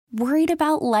Worried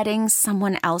about letting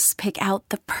someone else pick out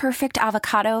the perfect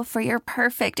avocado for your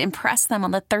perfect impress them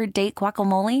on the third date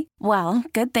guacamole? Well,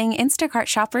 good thing Instacart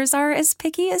shoppers are as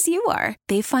picky as you are.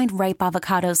 They find ripe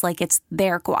avocados like it's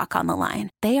their guac on the line.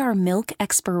 They are milk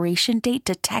expiration date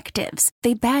detectives.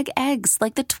 They bag eggs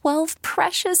like the 12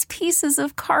 precious pieces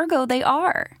of cargo they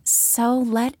are. So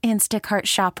let Instacart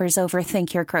shoppers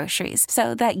overthink your groceries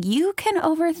so that you can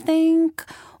overthink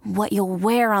what you'll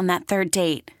wear on that third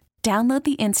date. Download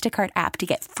the Instacart app to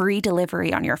get free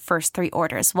delivery on your first 3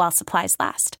 orders while supplies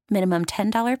last. Minimum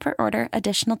 $10 per order.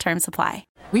 Additional terms apply.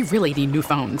 We really need new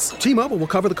phones. T-Mobile will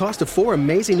cover the cost of 4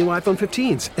 amazing new iPhone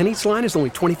 15s, and each line is only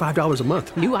 $25 a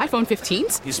month. New iPhone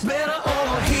 15s? It's better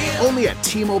over here. Only at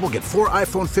T-Mobile, get 4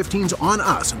 iPhone 15s on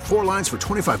us and 4 lines for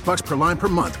 $25 per line per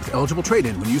month with eligible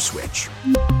trade-in when you switch.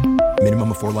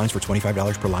 Minimum of 4 lines for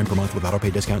 $25 per line per month with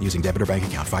autopay discount using debit or bank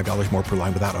account. $5 more per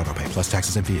line without autopay, plus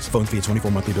taxes and fees. Phone fee at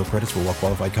 24 monthly bill credits for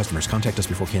well-qualified customers. Contact us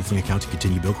before canceling account to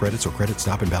continue bill credits or credit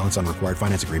stop and balance on required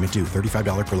finance agreement due.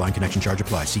 $35 per line connection charge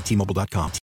applies. See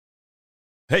T-Mobile.com.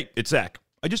 Hey, it's Zach.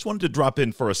 I just wanted to drop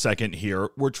in for a second here.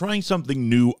 We're trying something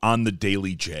new on the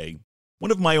Daily J. One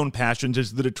of my own passions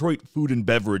is the Detroit food and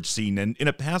beverage scene, and in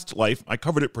a past life, I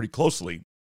covered it pretty closely.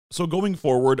 So going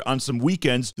forward, on some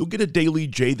weekends, you'll get a Daily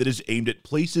J that is aimed at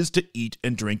places to eat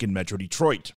and drink in Metro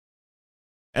Detroit.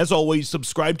 As always,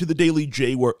 subscribe to the Daily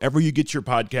J wherever you get your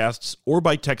podcasts or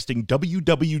by texting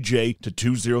WWJ to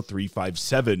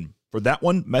 20357. For that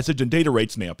one, message and data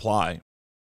rates may apply.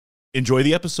 Enjoy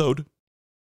the episode.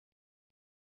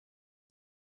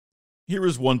 Here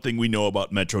is one thing we know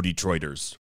about Metro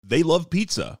Detroiters. They love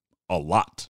pizza a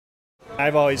lot.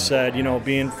 I've always said,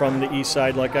 being from the east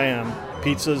side like I am,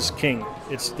 pizza's king.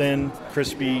 It's thin,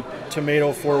 crispy,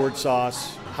 tomato-forward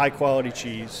sauce, high-quality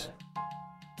cheese.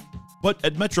 But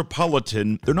at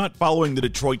Metropolitan, they're not following the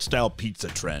Detroit-style pizza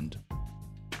trend.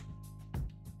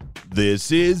 This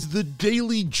is the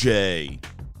Daily J.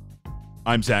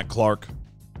 I'm Zach Clark.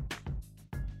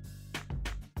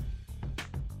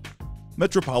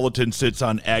 Metropolitan sits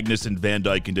on Agnes and Van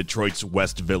Dyke in Detroit's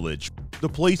West Village. The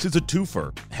place is a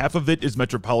twofer. Half of it is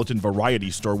Metropolitan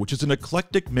Variety Store, which is an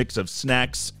eclectic mix of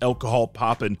snacks, alcohol,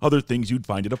 pop, and other things you'd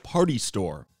find at a party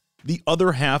store. The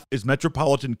other half is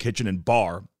Metropolitan Kitchen and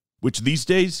Bar, which these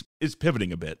days is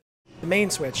pivoting a bit. The main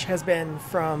switch has been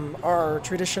from our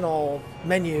traditional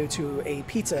menu to a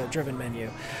pizza-driven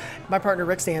menu. My partner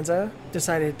Rick Stanza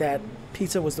decided that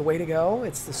pizza was the way to go.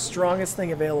 It's the strongest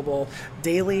thing available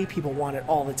daily. People want it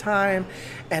all the time,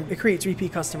 and it creates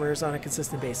repeat customers on a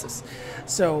consistent basis.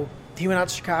 So he went out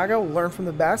to Chicago, learned from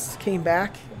the best, came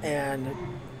back, and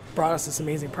brought us this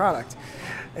amazing product.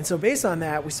 And so based on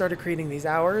that, we started creating these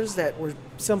hours that were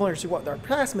similar to what our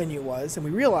past menu was, and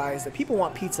we realized that people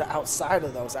want pizza outside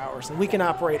of those hours, and we can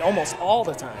operate almost all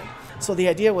the time. So the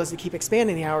idea was to keep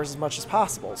expanding the hours as much as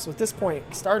possible. So at this point,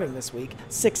 starting this week,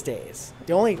 6 days.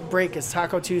 The only break is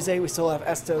Taco Tuesday. We still have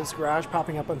Esto's Garage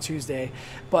popping up on Tuesday,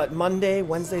 but Monday,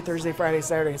 Wednesday, Thursday, Friday,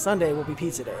 Saturday, and Sunday will be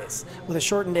pizza days, with a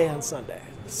shortened day on Sunday.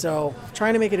 So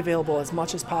trying to make it available as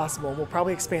much as possible. We'll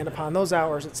probably expand upon those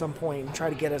hours at some point and try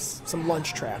to get us some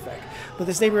lunch traffic. But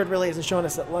this neighborhood really hasn't shown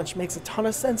us that lunch makes a ton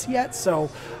of sense yet,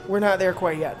 so we're not there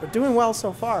quite yet, but doing well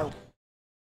so far.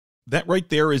 That right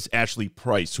there is Ashley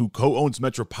Price, who co-owns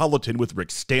Metropolitan with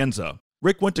Rick Stanza.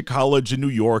 Rick went to college in New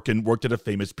York and worked at a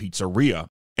famous pizzeria.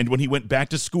 And when he went back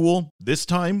to school, this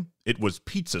time, it was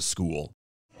pizza school.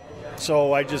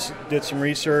 So I just did some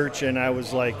research, and I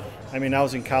was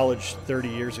in college 30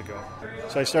 years ago.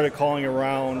 So I started calling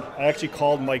around. I actually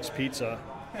called Mike's Pizza,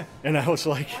 and I was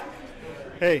like,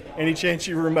 hey, any chance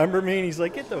you remember me? And he's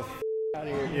like, get the out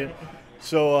of here. Yeah.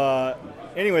 So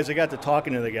anyways, I got to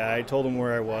talking to the guy. I told him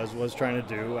where I was trying to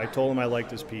do. I told him I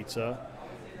liked his pizza.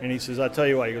 And he says, I'll tell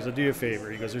you what. He goes, I'll do you a favor.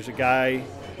 He goes, there's a guy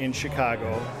in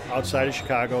Chicago, outside of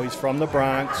Chicago. He's from the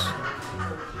Bronx.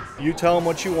 You tell him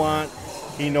what you want.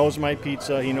 He knows my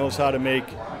pizza. He knows how to make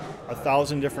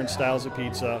 1,000 different styles of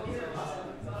pizza.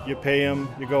 You pay him.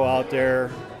 You go out there.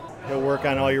 He'll work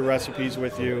on all your recipes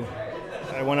with you.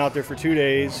 I went out there for 2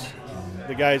 days.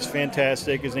 The guy's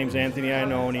fantastic. His name's Anthony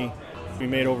Iannone. We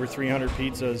made over 300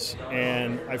 pizzas,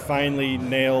 and I finally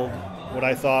nailed what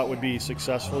I thought would be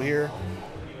successful here,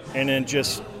 and then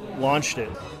just launched it.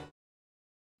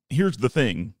 Here's the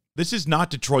thing. This is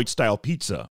not Detroit-style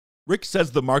pizza. Rick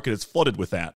says the market is flooded with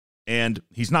that, and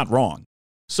he's not wrong.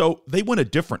 So they went a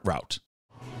different route.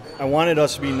 I wanted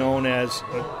us to be known as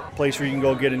a place where you can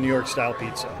go get a New York-style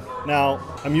pizza. Now,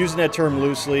 I'm using that term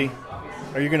loosely.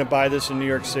 Are you going to buy this in New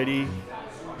York City?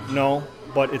 No,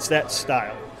 but it's that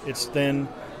style. It's thin,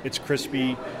 it's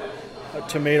crispy,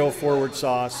 tomato-forward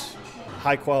sauce,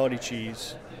 high-quality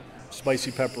cheese.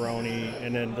 spicy pepperoni,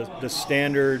 and then the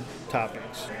standard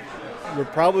toppings. We're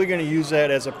probably going to use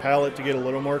that as a palette to get a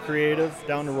little more creative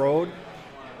down the road,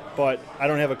 but I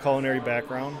don't have a culinary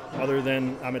background other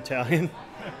than I'm Italian.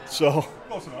 So,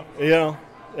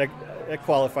 that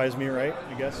qualifies me, right,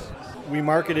 I guess. We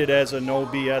market it as a no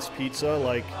BS pizza.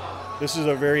 Like, this is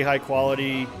a very high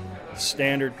quality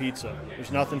standard pizza.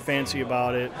 There's nothing fancy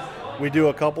about it. We do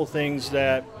a couple things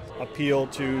that appeal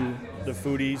to the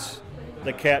foodies,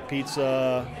 the cat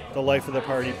pizza, the life of the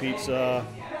party pizza,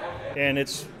 and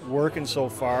it's working so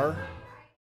far.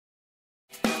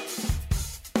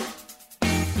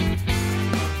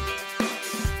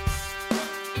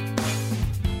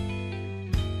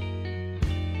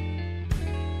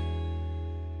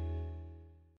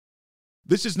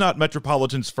 This is not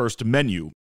Metropolitan's first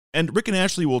menu, and Rick and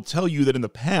Ashley will tell you that in the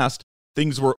past,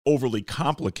 things were overly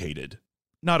complicated.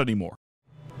 Not anymore.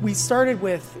 We started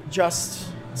with just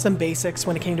some basics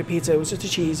when it came to pizza. It was just a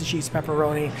cheese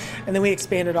pepperoni, and then we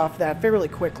expanded off that fairly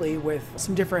quickly with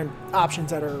some different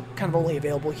options that are kind of only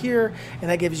available here, and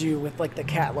that gives you with like the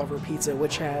cat lover pizza,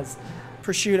 which has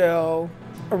prosciutto,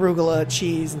 arugula,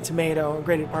 cheese, and tomato, and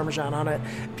grated Parmesan on it.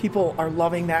 People are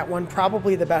loving that one.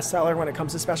 Probably the best seller when it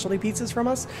comes to specialty pizzas from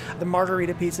us. The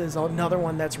margarita pizza is another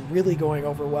one that's really going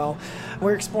over well.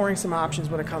 We're exploring some options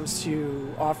when it comes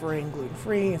to offering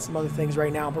gluten-free and some other things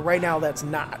right now, but right now that's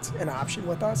not an option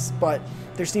with us, but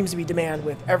there seems to be demand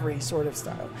with every sort of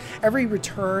style. Every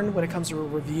return when it comes to a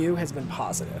review has been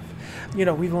positive.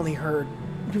 We've only heard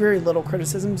very little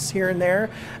criticisms here and there,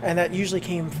 and that usually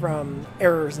came from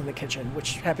errors in the kitchen,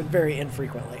 which happen very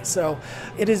infrequently. So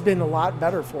it has been a lot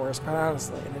better for us, quite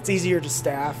honestly, and it's easier to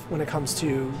staff when it comes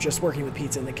to just working with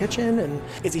pizza in the kitchen, and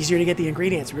it's easier to get the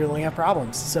ingredients. We really don't have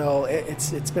problems. So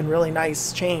it's been really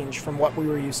nice change from what we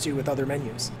were used to with other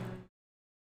menus.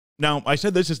 Now, I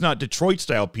said this is not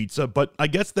Detroit-style pizza, but I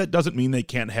guess that doesn't mean they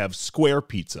can't have square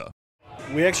pizza.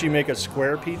 We actually make a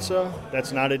square pizza.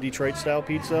 That's not a Detroit-style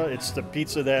pizza. It's the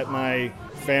pizza that my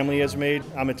family has made.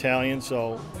 I'm Italian,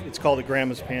 so it's called a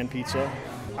Grandma's Pan pizza.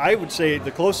 I would say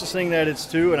the closest thing that it's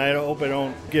to, and I hope I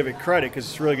don't give it credit because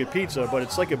it's really good pizza, but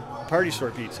it's like a party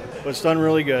store pizza. But it's done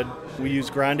really good. We use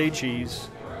grande cheese.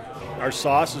 Our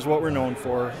sauce is what we're known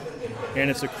for, and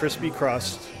it's a crispy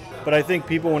crust. But I think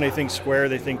people, when they think square,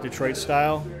 they think Detroit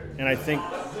style, and I think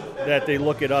that they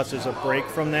look at us as a break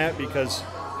from that because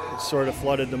it's sort of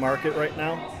flooded the market right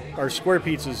now. Our square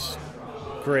pizza's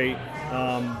great,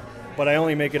 but I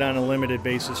only make it on a limited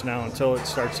basis now until it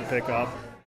starts to pick up.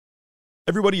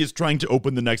 Everybody is trying to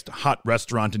open the next hot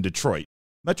restaurant in Detroit.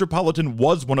 Metropolitan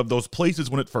was one of those places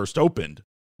when it first opened,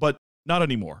 but not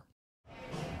anymore.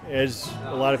 As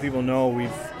a lot of people know, we've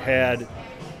had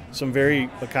some very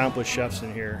accomplished chefs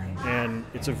in here, and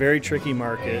it's a very tricky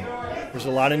market. There's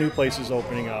a lot of new places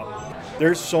opening up.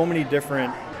 There's so many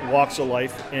different walks of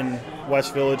life in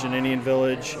West Village and Indian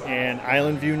Village and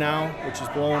Island View now, which is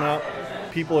blowing up.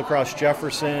 People across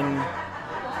Jefferson.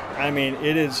 I mean,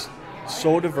 it is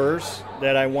so diverse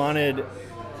that I wanted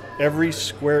every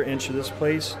square inch of this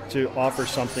place to offer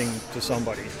something to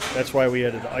somebody. That's why we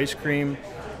added the ice cream.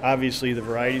 Obviously, the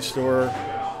variety store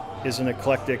is an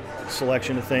eclectic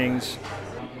selection of things.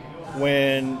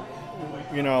 When,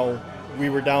 we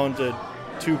were down to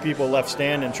 2 people left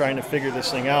standing trying to figure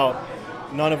this thing out,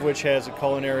 none of which has a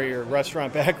culinary or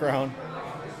restaurant background,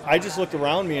 I just looked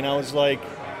around me and I was like,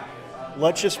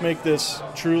 let's just make this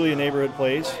truly a neighborhood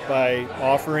place by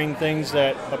offering things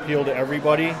that appeal to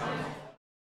everybody.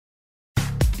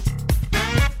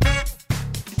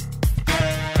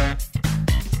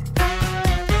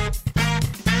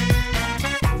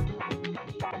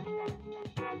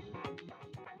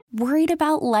 Worried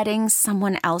about letting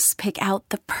someone else pick out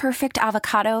the perfect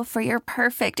avocado for your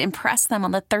perfect impress them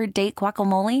on the third date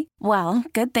guacamole? Well,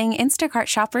 good thing Instacart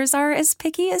shoppers are as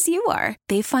picky as you are.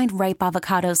 They find ripe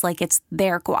avocados like it's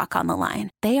their guac on the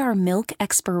line. They are milk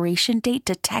expiration date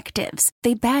detectives.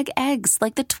 They bag eggs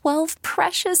like the 12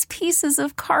 precious pieces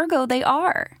of cargo they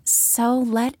are. So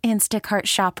let Instacart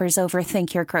shoppers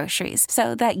overthink your groceries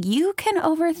so that you can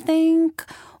overthink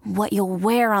what you'll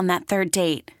wear on that third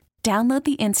date. Download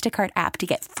the Instacart app to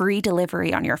get free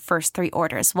delivery on your first 3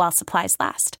 orders while supplies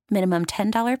last. Minimum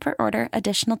 $10 per order.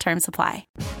 Additional terms apply.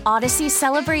 Odyssey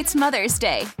celebrates Mother's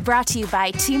Day. Brought to you by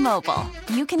T-Mobile.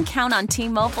 You can count on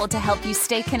T-Mobile to help you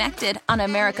stay connected on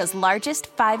America's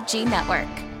largest 5G network.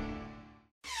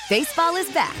 Baseball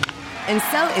is back, and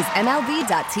so is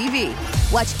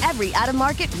MLB.tv. Watch every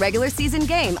out-of-market regular season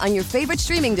game on your favorite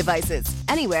streaming devices.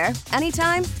 Anywhere,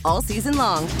 anytime, all season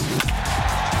long.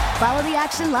 Follow the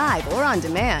action live or on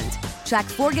demand. Track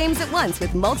 4 games at once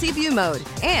with multi-view mode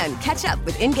and catch up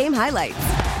with in-game highlights.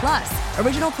 Plus,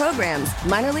 original programs,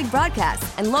 minor league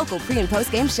broadcasts, and local pre- and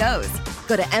post-game shows.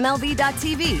 Go to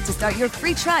MLB.tv to start your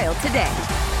free trial today.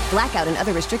 Blackout and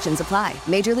other restrictions apply.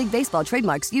 Major League Baseball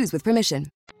trademarks used with permission.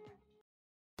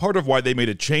 Part of why they made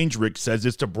a change, Rick says,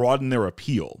 is to broaden their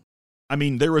appeal. I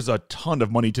mean, there is a ton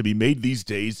of money to be made these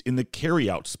days in the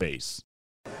carryout space.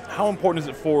 How important is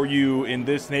it for you in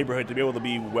this neighborhood to be able to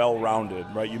be well-rounded,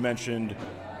 right? You mentioned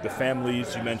the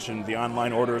families, you mentioned the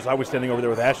online orders. I was standing over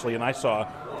there with Ashley, and I saw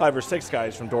 5 or 6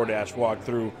 guys from DoorDash walk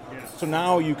through. So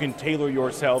now you can tailor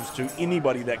yourselves to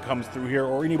anybody that comes through here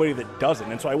or anybody that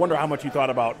doesn't. And so I wonder how much you thought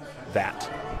about that.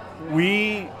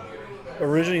 We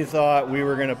originally thought we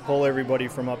were going to pull everybody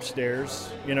from upstairs,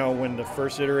 when the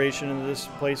first iteration of this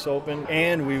place opened,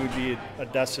 and we would be a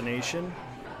destination.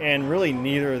 And really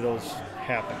neither of those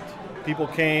happened. People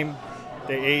came,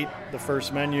 they ate the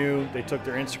first menu, they took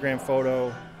their Instagram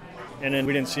photo, and then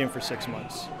we didn't see them for 6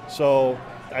 months. So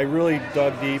I really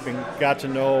dug deep and got to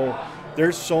know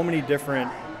there's so many different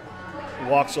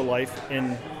walks of life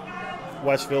in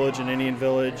West Village and Indian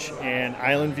Village and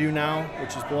Island View now,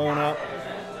 which is blowing up.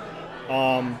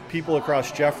 People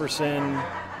across Jefferson.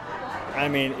 I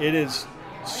mean, it is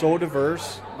so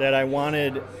diverse that I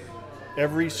wanted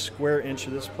every square inch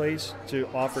of this place to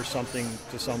offer something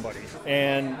to somebody.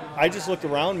 And I just looked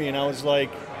around me and I was like,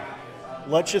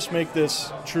 let's just make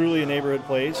this truly a neighborhood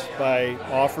place by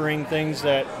offering things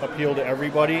that appeal to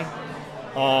everybody.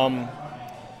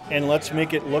 And let's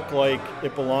make it look like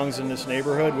it belongs in this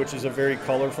neighborhood, which is a very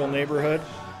colorful neighborhood.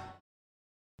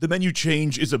 The menu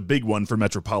change is a big one for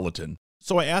Metropolitan,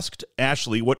 so I asked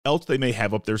Ashley what else they may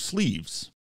have up their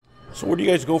sleeves. So where do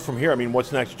you guys go from here? I mean,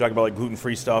 what's next? You're talking about like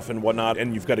gluten-free stuff and whatnot,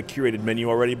 and you've got a curated menu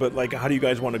already, but like how do you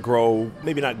guys want to grow,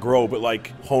 maybe not grow, but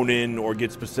like hone in or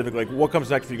get specific? Like what comes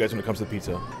next for you guys when it comes to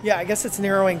pizza? Yeah, I guess it's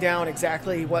narrowing down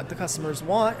exactly what the customers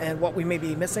want and what we may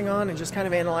be missing on and just kind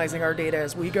of analyzing our data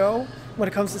as we go when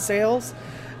it comes to sales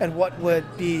and what would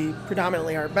be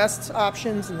predominantly our best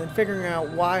options and then figuring out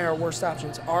why our worst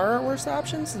options are our worst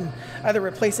options and either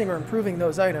replacing or improving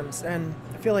those items. And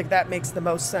I feel like that makes the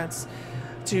most sense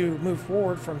to move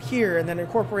forward from here and then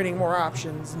incorporating more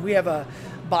options. And we have a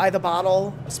buy the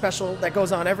bottle special that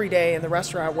goes on every day in the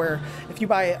restaurant where if you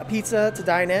buy a pizza to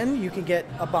dine in, you can get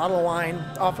a bottle of wine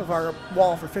off of our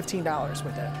wall for $15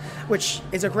 with it, which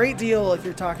is a great deal if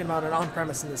you're talking about an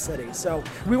on-premise in the city. So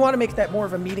we want to make that more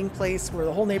of a meeting place where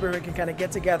the whole neighborhood can kind of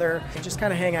get together and just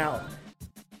kind of hang out.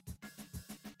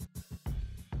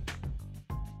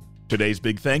 Today's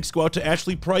big thanks go out to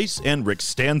Ashley Price and Rick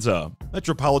Stanza.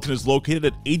 Metropolitan is located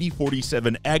at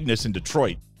 8047 Agnes in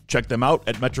Detroit. Check them out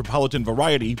at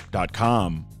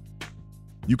metropolitanvariety.com.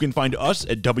 You can find us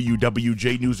at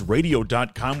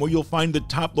wwjnewsradio.com, where you'll find the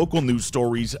top local news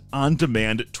stories on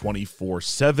demand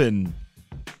 24/7.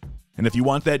 And if you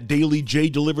want that Daily J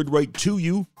delivered right to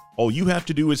you, all you have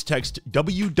to do is text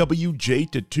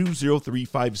WWJ to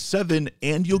 20357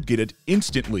 and you'll get it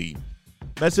instantly.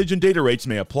 Message and data rates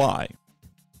may apply.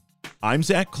 I'm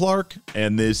Zach Clark,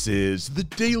 and this is the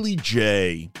Daily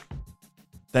J.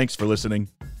 Thanks for listening.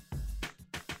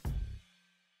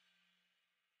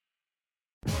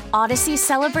 Odyssey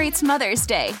celebrates Mother's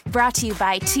Day, brought to you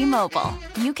by T-Mobile.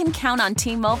 You can count on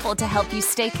T-Mobile to help you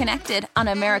stay connected on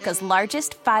America's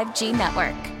largest 5G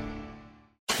network.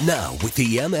 Now, with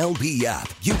the MLB app,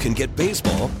 you can get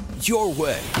baseball your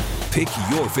way. Pick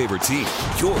your favorite team,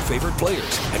 your favorite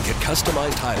players, and get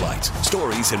customized highlights,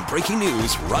 stories, and breaking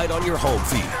news right on your home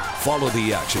feed. Follow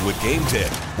the action with Game Day,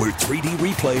 where 3D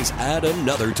replays add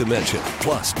another dimension.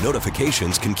 Plus,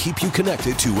 notifications can keep you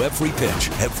connected to every pitch,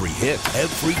 every hit,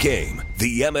 every game.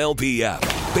 The MLB app.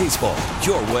 Baseball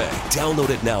your way. Download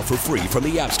it now for free from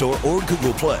the App Store or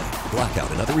Google Play.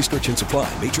 Blackout and other restrictions apply.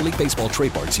 Major League Baseball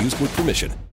trademarks used with permission.